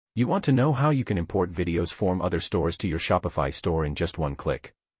You want to know how you can import videos from other stores to your Shopify store in just one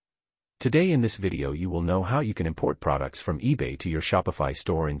click. Today in this video you will know how you can import products from eBay to your Shopify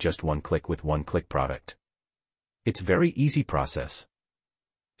store in just one click with one-click product. It's very easy process.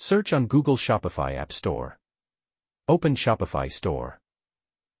 Search on Google Shopify App Store. Open Shopify Store.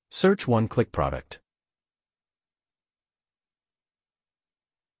 Search one-click product.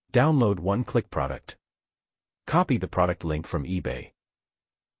 Download one-click product. Copy the product link from eBay.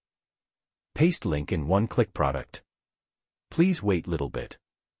 Paste link in one-click product. Please wait little bit.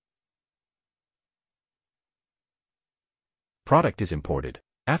 Product is imported.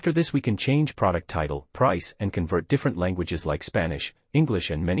 After this we can change product title, price, and convert different languages like Spanish, English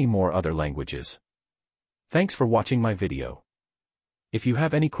and many more other languages. Thanks for watching my video. If you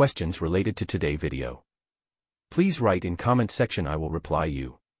have any questions related to today's video, please write in comment section, I will reply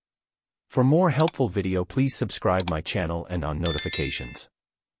you. For more helpful video please subscribe my channel and on notifications.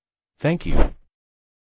 Thank you.